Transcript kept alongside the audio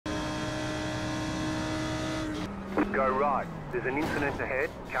Go right. There's an incident ahead.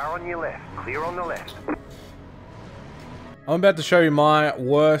 Car on your left. Clear on the left. I'm about to show you my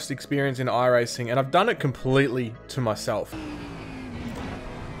worst experience in iRacing, and I've done it completely to myself.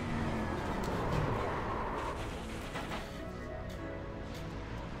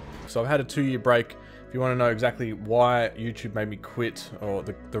 So I've had a 2-year break. If you want to know exactly why YouTube made me quit, or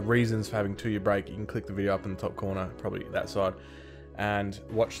the reasons for having a 2-year break, you can click the video up in the top corner, probably that side, and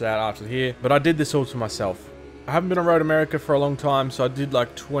watch that after here. But I did this all to myself. I haven't been on Road America for a long time, so I did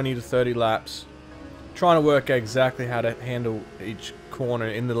like 20 to 30 laps, trying to work out exactly how to handle each corner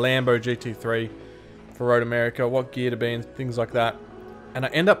in the Lambo GT3 for Road America, what gear to be in, things like that. And I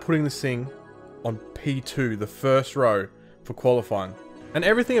end up putting this thing on P2, the first row, for qualifying. And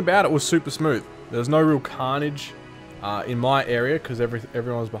everything about it was super smooth. There was no real carnage in my area because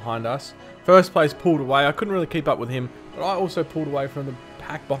everyone was behind us. First place pulled away. I couldn't really keep up with him, but I also pulled away from the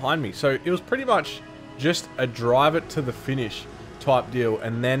pack behind me. So it was pretty much just a drive it to the finish type deal,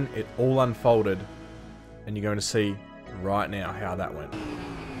 and then it all unfolded, and you're going to see right now how that went.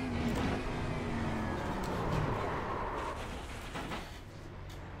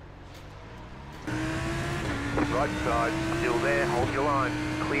 Right side, still there, hold your line,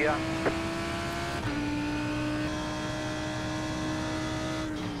 clear.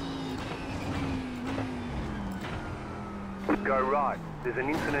 Go right, there's an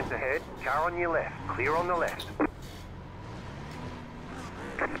incident ahead, car on your left, clear on the left.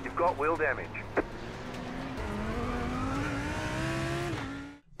 You've got wheel damage.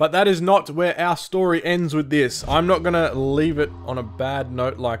 But that is not where our story ends with this. I'm not going to leave it on a bad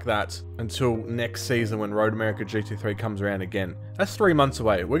note like that until next season when Road America GT3 comes around again. That's 3 months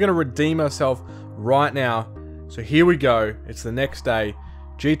away. We're going to redeem ourselves right now. So here we go. It's the next day.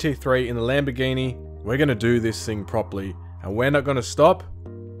 GT3 in the Lamborghini. We're going to do this thing properly. And we're not going to stop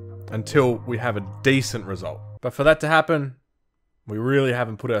until we have a decent result. But for that to happen, we really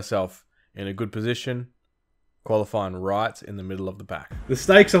haven't put ourselves in a good position. Qualifying right in the middle of the pack. The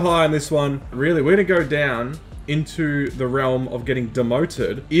stakes are high on this one. Really, we're going to go down into the realm of getting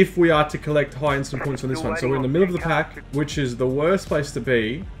demoted if we are to collect high incident points on this one. So we're in the middle of the pack, which is the worst place to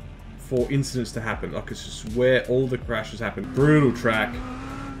be for incidents to happen. Like, it's just where all the crashes happen. Brutal track.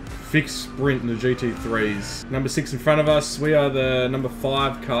 Fixed sprint in the GT3s. Number 6 in front of us. We are the number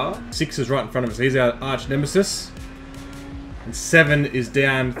 5 car. 6 is right in front of us. He's our arch nemesis. And 7 is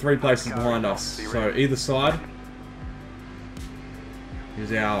down 3 places behind us. So either side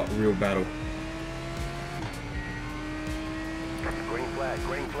is our real battle. Green flag,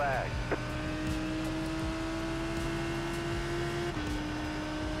 green flag.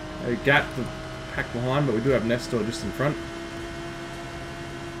 We gap the pack behind, but we do have Nestor just in front.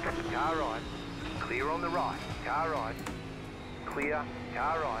 Car right, clear on the right, car right, clear,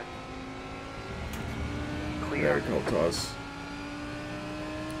 car right, clear. Very cold tyres.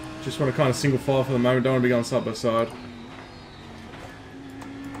 Just want to kind of single file for the moment, don't want to be going side by side.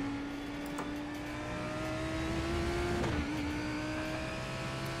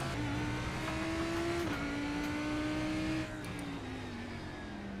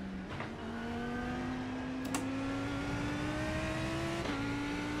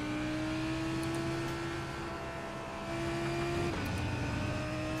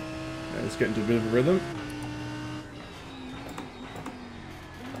 Let's get into a bit of a rhythm.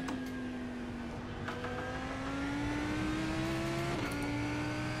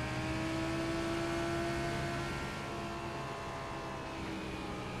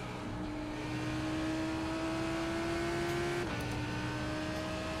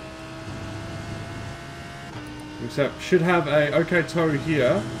 So should have a okay toe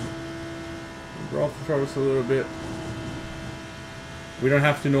here. Roll off the throttle a little bit. We don't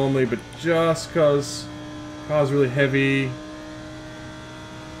have to normally, but just because the car's really heavy.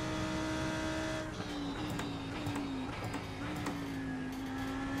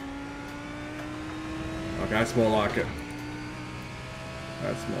 Okay, that's more like it.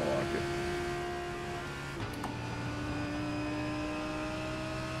 That's more like it.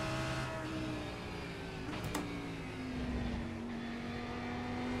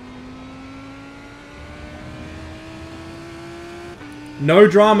 No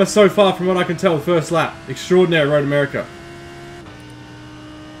drama so far from what I can tell. First lap. Extraordinary Road America.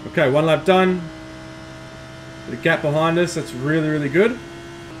 Okay, 1 lap done. The gap behind us. That's really, really good.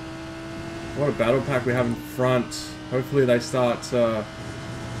 What a battle pack we have in front. Hopefully they start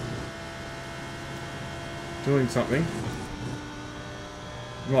doing something.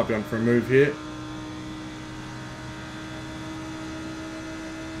 Might be on for a move here.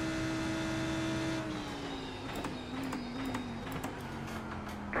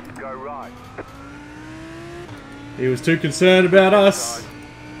 Go right. He was too concerned about us.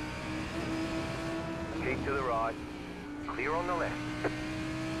 Keep to the right. Clear on the left.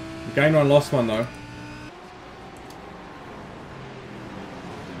 Gained one, lost one though.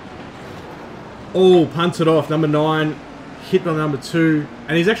 Oh, punted off. Number 9 hit by number 2,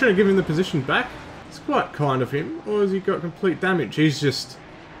 and he's actually giving the position back. It's quite kind of him. Or has he got complete damage? He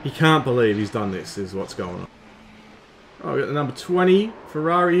can't believe he's done this, is what's going on. Oh, we got the number 20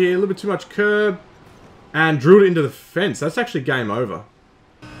 Ferrari here. A little bit too much curb. And drilled it into the fence. That's actually game over.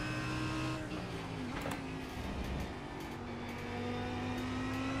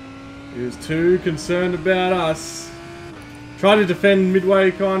 He was too concerned about us. Tried to defend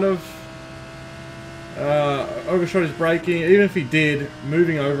midway, kind of. Overshot his braking. Even if he did,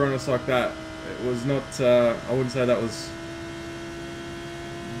 moving over on us like that, it was not, I wouldn't say that was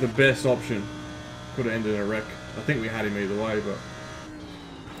the best option. Could have ended in a wreck. I think we had him either way, but...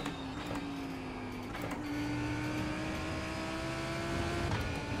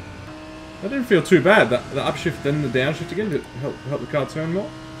 That didn't feel too bad, the upshift then the downshift again to help the car turn more.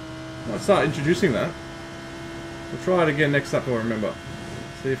 I might start introducing that. We'll try it again next lap, I'll remember.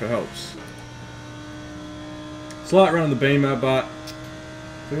 See if it helps. Slight run on the beamer, but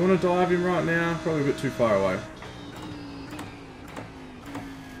do we want to dive him right now? Probably a bit too far away.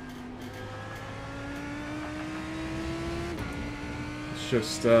 Let's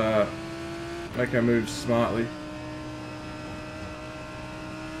just make our moves smartly.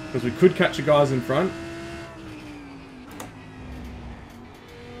 Because we could catch the guys in front.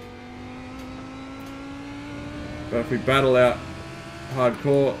 But if we battle out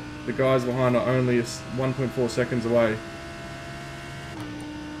hardcore, the guys behind are only 1.4 seconds away.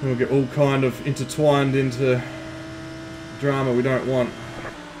 And we'll get all kind of intertwined into drama we don't want.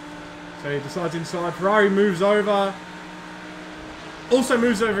 So he decides inside. Ferrari moves over. Also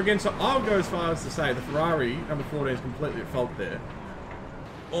moves over again, so I'll go as far as to say the Ferrari, number 14, is completely at fault there.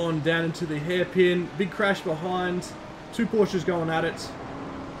 On down into the hairpin. Big crash behind. 2 Porsches going at it.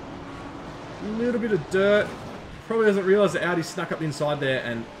 A little bit of dirt. Probably doesn't realise that Audi snuck up inside there,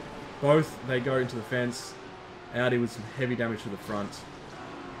 and both they go into the fence. Audi with some heavy damage to the front.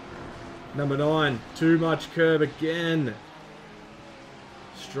 Number 9, too much curb again.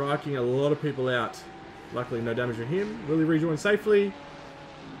 Striking a lot of people out. Luckily no damage to him. Will he rejoin safely?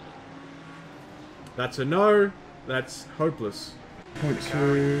 That's a no. That's hopeless. Point 2.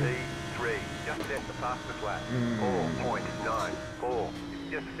 P3, just set the fastest lap. 4.94.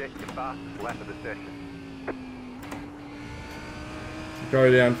 Just set your fastest lap of the session. Go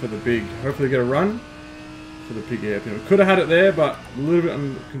down for the big. Hopefully get a run for the big hairpin. We could have had it there, but a little bit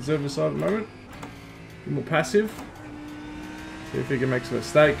on the conservative side at the moment. A bit more passive. See if he can make a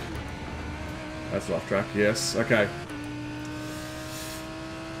mistake. That's off track, yes. Okay.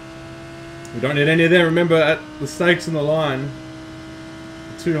 We don't need any of them. Remember, at the stakes on the line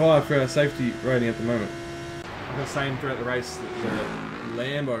are too high for our safety rating at the moment. I was saying throughout the race that the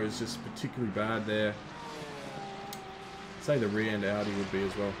Lambo is just particularly bad there. I'd say the rear end Audi would be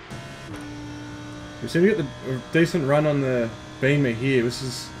as well. We seem to get a decent run on the Beamer here. This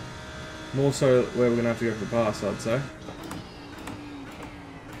is more so where we're going to have to go for the pass, I'd say.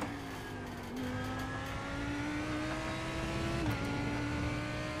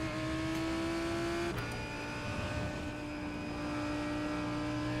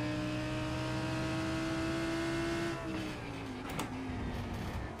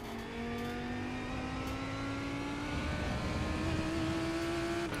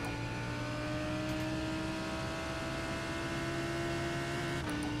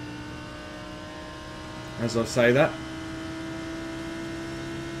 As I say that.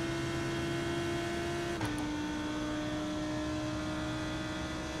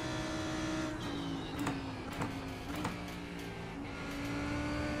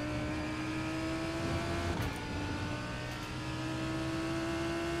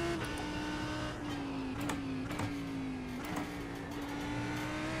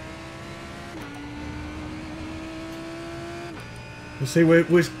 You see,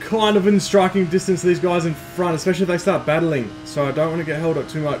 we're kind of in striking distance to these guys in front, especially if they start battling. So I don't want to get held up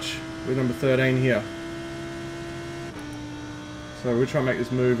too much with number 13 here. So we'll try and make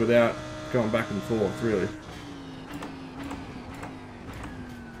this move without going back and forth, really.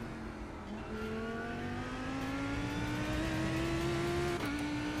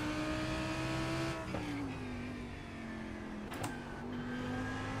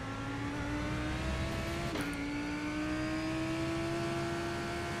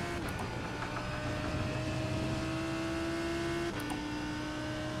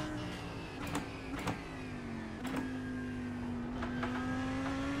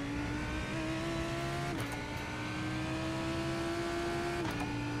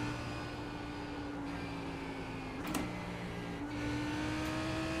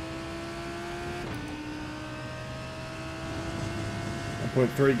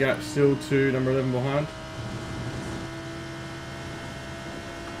 1.3 gap still to number 11 behind.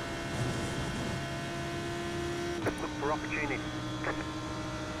 Look for opportunity.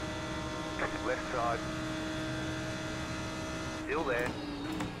 Left side. Still there.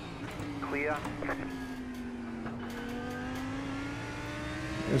 Clear.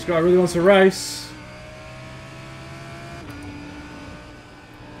 This guy really wants to race.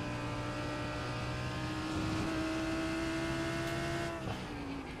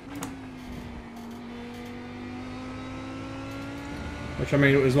 Which, I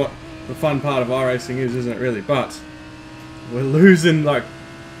mean, it was what the fun part of iRacing is, isn't it, really? But we're losing, like,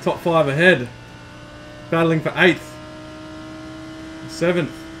 top 5 ahead. Battling for 8th.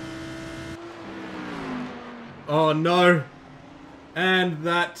 7th. Oh, no. And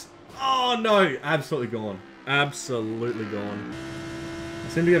that... Oh, no. Absolutely gone. Absolutely gone. I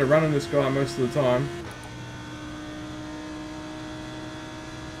seem to get a run on this guy most of the time.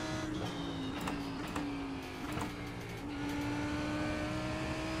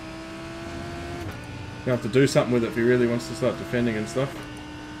 Gonna have to do something with it if he really wants to start defending and stuff.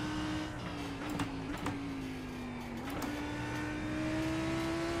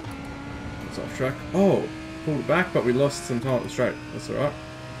 It's off track. Oh, pulled it back, but we lost some time at the straight. That's alright.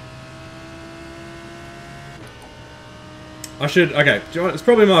 I should... Okay, do you know what? It's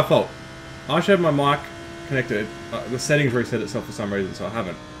probably my fault. I should have my mic connected. The settings reset itself for some reason, so I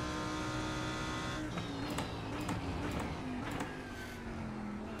haven't.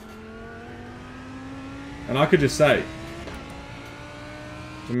 And I could just say,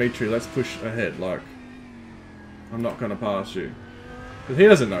 Dimitri, let's push ahead, like, I'm not going to pass you. Because he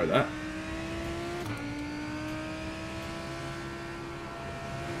doesn't know that.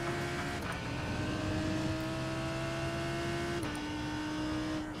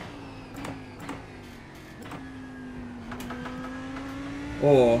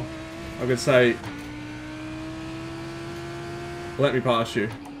 Or, I could say, let me pass you.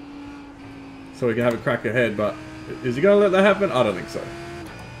 So we can have a crack ahead, but is he going to let that happen? I don't think so.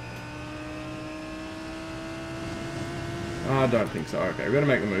 I don't think so. Okay, we're going to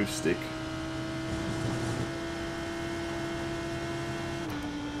make the move stick.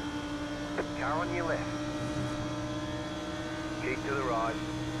 Car on your left. Keep to the right.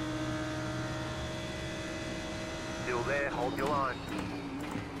 Still there, hold your line.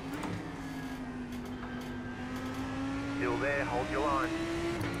 Still there, hold your line.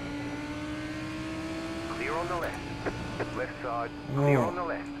 Clear on the left. Left side. Clear on the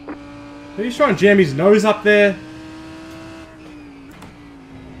left. He's trying to jam his nose up there.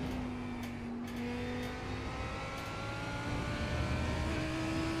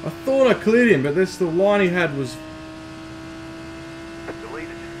 I thought I cleared him, but this the line he had was...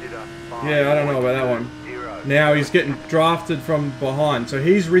 Yeah, I don't know about that one. Now he's getting drafted from behind, so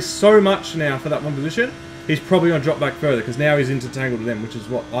he's risked so much now for that one position. He's probably going to drop back further, because now he's intertangled with them, which is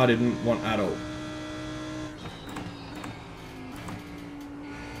what I didn't want at all.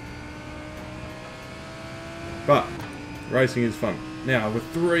 But, racing is fun. Now, we're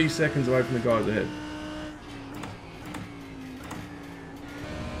 3 seconds away from the guys ahead.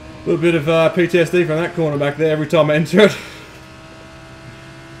 A little bit of PTSD from that corner back there every time I enter it.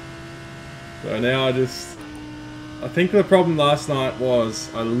 So now I think the problem last night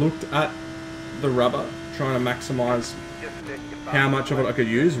was I looked at the rubber, trying to maximise how much of it I could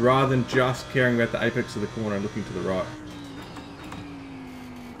use, rather than just caring about the apex of the corner and looking to the right.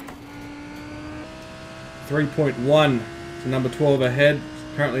 3.1 to number 12 ahead,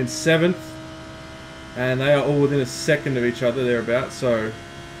 currently in 7th. And they are all within a second of each other, thereabouts, so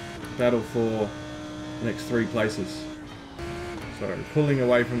battle for the next 3 places. So pulling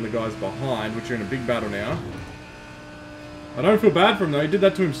away from the guys behind, which are in a big battle now. I don't feel bad for him though, he did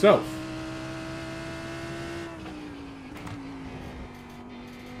that to himself.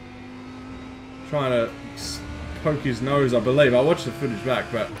 Trying to poke his nose, I believe. I watched the footage back,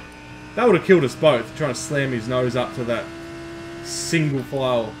 but that would have killed us both, trying to slam his nose up to that single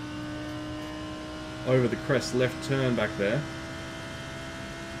file over the crest left turn back there.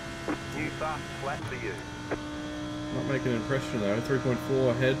 New fast flat for you. Not making an impression though. 3.4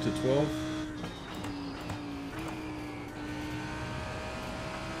 ahead to 12.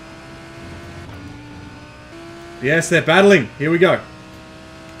 Yes, they're battling. Here we go.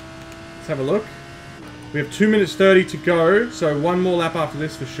 Let's have a look. We have 2 minutes 30 to go, so one more lap after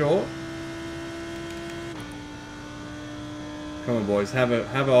this for sure. Come on, boys, have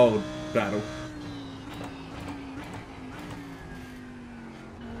a old battle.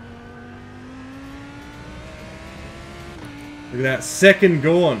 Look at that, second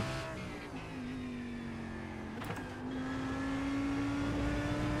gone.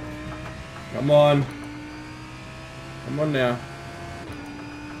 Come on. Come on now.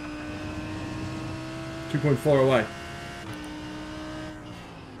 2.4 away.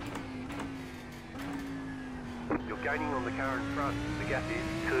 You're gaining on the car in front. The gap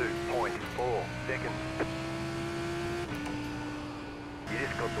is 2.4 seconds. You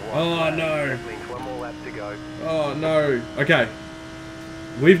just got the one. Oh no. That means one more lap to go. Oh no. Okay.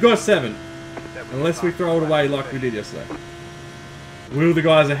 We've got 7. Unless we throw it away like we did yesterday. Will the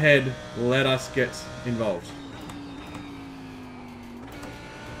guys ahead let us get involved?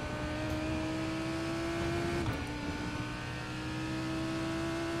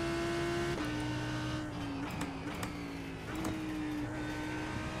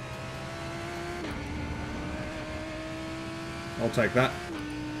 I'll take that.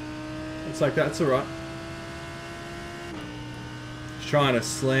 I'll take that, it's alright. Just trying to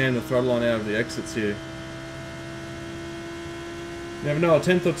slam the throttle line out of the exits here. You never know, a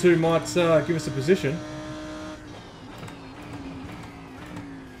 10th or 2 might give us a position.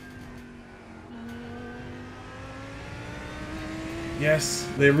 Yes,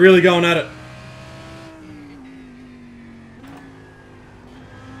 they're really going at it.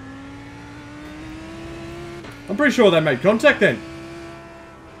 I'm pretty sure they made contact then.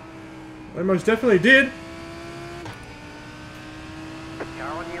 They most definitely did.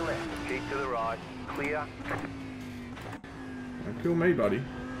 Car on your left, keep to the right, clear. Don't kill me, buddy.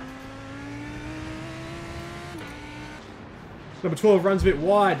 Number 12 runs a bit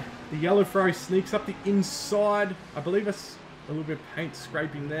wide. The yellow fro sneaks up the inside. I believe it's a little bit of paint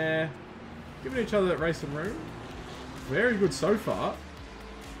scraping there. Giving each other that racing room. Very good so far.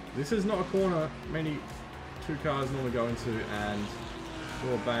 This is not a corner many 2 cars normally go into, and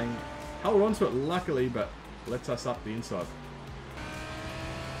door bang. Held onto it luckily, but lets us up the inside.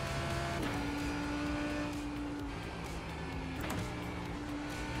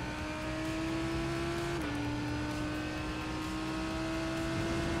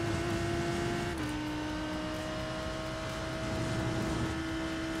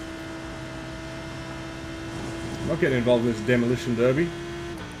 I'm not getting involved in this demolition derby.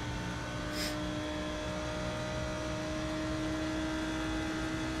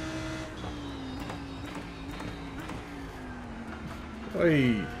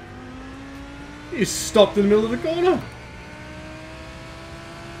 Hey, you stopped in the middle of the corner.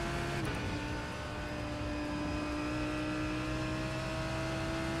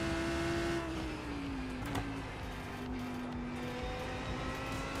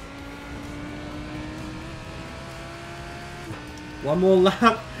 One more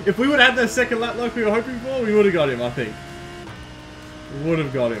lap. If we would have had that second lap like we were hoping for, we would have got him, I think. We would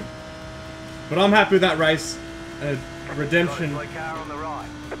have got him. But I'm happy with that race. Redemption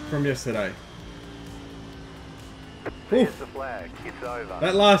from yesterday. There's the flag. It's over.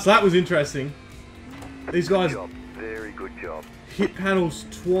 That last lap was interesting. These guys Very good job. hit panels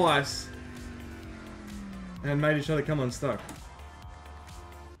twice and made each other come unstuck.